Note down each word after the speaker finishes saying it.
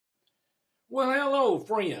Well, hello,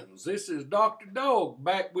 friends. This is Dr. Dog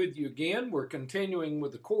back with you again. We're continuing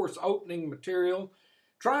with the course opening material,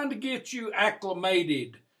 trying to get you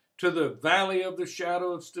acclimated to the valley of the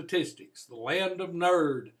shadow of statistics, the land of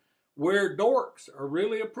nerd, where dorks are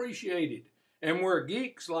really appreciated and where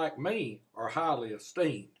geeks like me are highly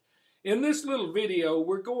esteemed. In this little video,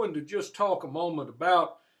 we're going to just talk a moment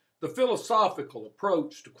about the philosophical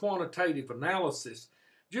approach to quantitative analysis,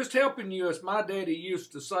 just helping you, as my daddy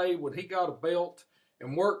used to say when he got a belt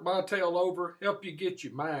and worked my tail over, help you get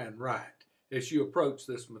your mind right as you approach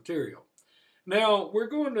this material. Now, we're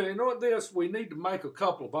going to, in this, we need to make a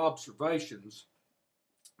couple of observations.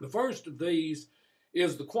 The first of these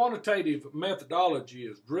is the quantitative methodology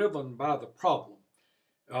is driven by the problem.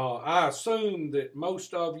 I assume that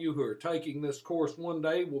most of you who are taking this course one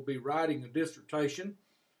day will be writing a dissertation.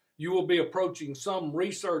 You will be approaching some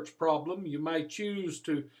research problem. You may choose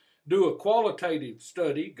to do a qualitative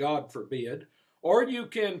study, God forbid, or you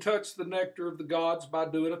can touch the nectar of the gods by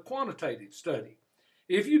doing a quantitative study.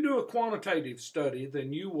 If you do a quantitative study,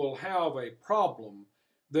 then you will have a problem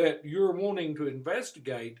that you're wanting to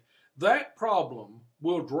investigate. That problem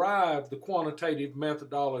will drive the quantitative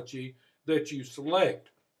methodology that you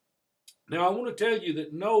select. Now, I want to tell you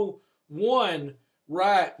that no one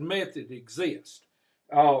right method exists.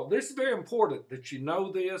 This is very important that you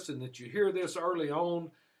know this and that you hear this early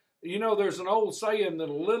on. You know, there's an old saying that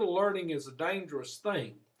a little learning is a dangerous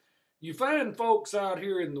thing. You find folks out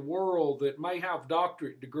here in the world that may have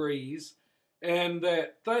doctorate degrees and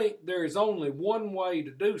that think there is only one way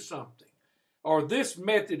to do something, or this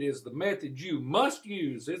method is the method you must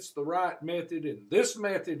use. It's the right method, and this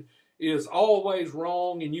method is always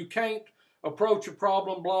wrong, and you can't approach a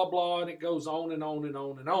problem, blah, blah, and it goes on and on and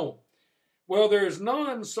on and on. Well, there is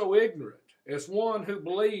none so ignorant as one who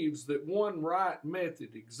believes that one right method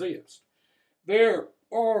exists. There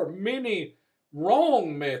are many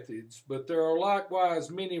wrong methods, but there are likewise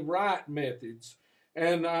many right methods.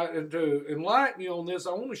 And to enlighten you on this,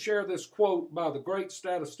 I want to share this quote by the great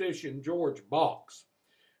statistician George Box.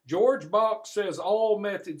 George Box says all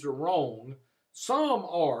methods are wrong. Some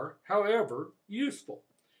are, however, useful.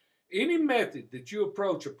 Any method that you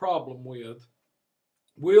approach a problem with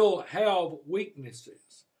will have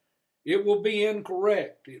weaknesses. It will be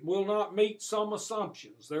incorrect. It will not meet some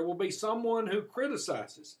assumptions. There will be someone who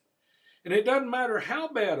criticizes it. And it doesn't matter how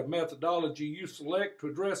bad a methodology you select to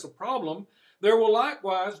address a problem, there will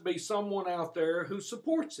likewise be someone out there who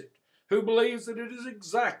supports it, who believes that it is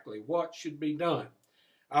exactly what should be done.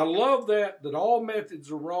 I love that all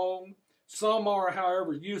methods are wrong. Some are,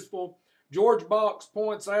 however, useful. George Box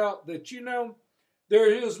points out that, there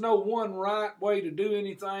is no one right way to do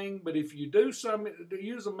anything, but if you do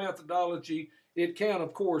use a methodology, it can,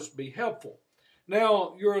 of course, be helpful.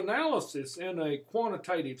 Now, your analysis in a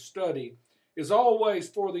quantitative study is always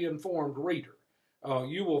for the informed reader.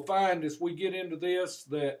 You will find as we get into this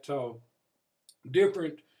that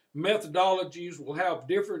different methodologies will have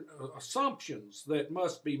different assumptions that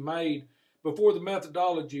must be made before the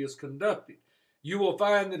methodology is conducted. You will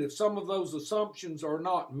find that if some of those assumptions are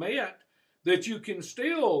not met, that you can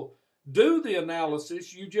still do the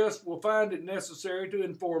analysis, you just will find it necessary to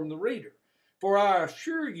inform the reader. For I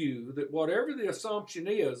assure you that whatever the assumption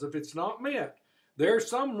is, if it's not met, there's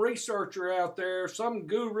some researcher out there, some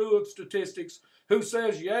guru of statistics, who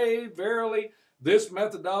says, yea, verily, this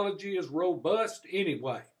methodology is robust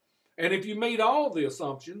anyway. And if you meet all the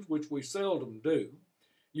assumptions, which we seldom do,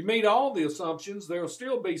 you meet all the assumptions, there'll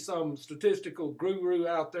still be some statistical guru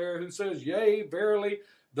out there who says, yea, verily,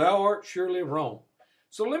 thou art surely wrong.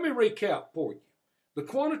 So let me recap for you. The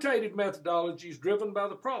quantitative methodology is driven by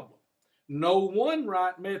the problem. No one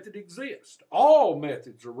right method exists. All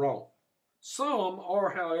methods are wrong. Some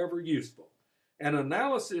are, however, useful. An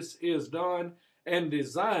analysis is done and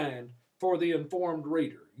designed for the informed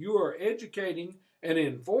reader. You are educating an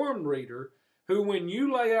informed reader who, when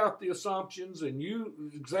you lay out the assumptions and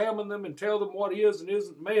you examine them and tell them what is and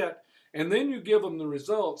isn't met, and then you give them the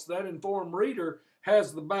results, that informed reader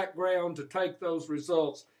has the background to take those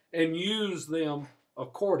results and use them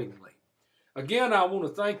accordingly. Again, I want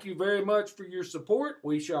to thank you very much for your support.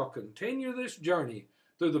 We shall continue this journey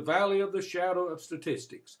through the valley of the shadow of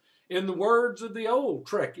statistics. In the words of the old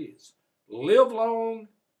Trekkies, live long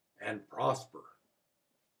and prosper.